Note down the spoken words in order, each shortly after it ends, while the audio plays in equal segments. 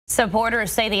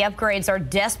Supporters say the upgrades are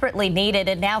desperately needed,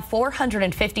 and now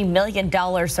 $450 million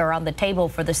are on the table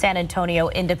for the San Antonio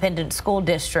Independent School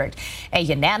District. A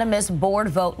unanimous board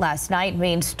vote last night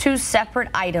means two separate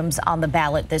items on the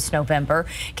ballot this November.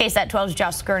 KSAT 12's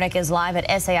Josh Skurnik is live at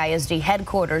SAISD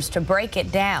headquarters to break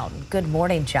it down. Good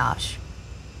morning, Josh.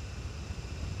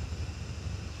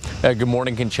 Good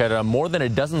morning, Conchetta. More than a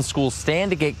dozen schools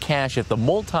stand to get cash if the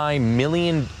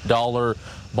multi-million-dollar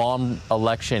bond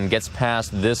election gets passed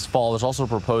this fall. There's also a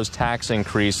proposed tax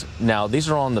increase. Now, these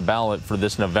are on the ballot for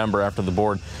this November after the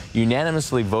board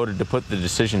unanimously voted to put the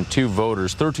decision to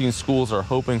voters. 13 schools are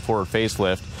hoping for a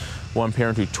facelift. One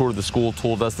parent who toured the school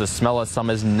told us the smell of some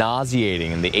is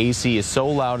nauseating, and the AC is so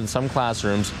loud in some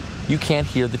classrooms you can't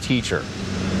hear the teacher.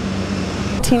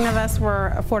 15 of us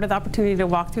were afforded the opportunity to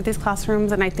walk through these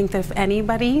classrooms, and I think that if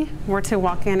anybody were to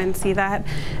walk in and see that,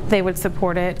 they would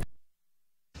support it.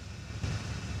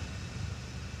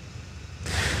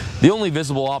 The only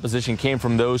visible opposition came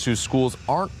from those whose schools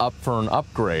aren't up for an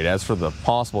upgrade. As for the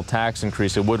possible tax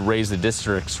increase, it would raise the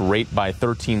district's rate by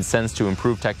 13 cents to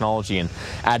improve technology and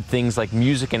add things like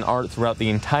music and art throughout the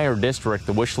entire district.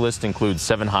 The wish list includes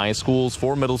 7 high schools,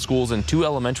 4 middle schools, and 2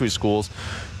 elementary schools.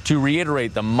 To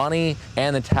reiterate, the money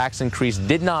and the tax increase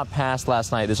did not pass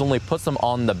last night. This only puts them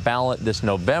on the ballot this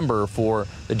November for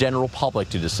the general public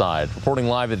to decide. Reporting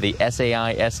live at the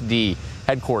SAISD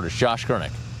headquarters, Josh Skurnik,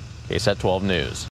 KSAT 12 News.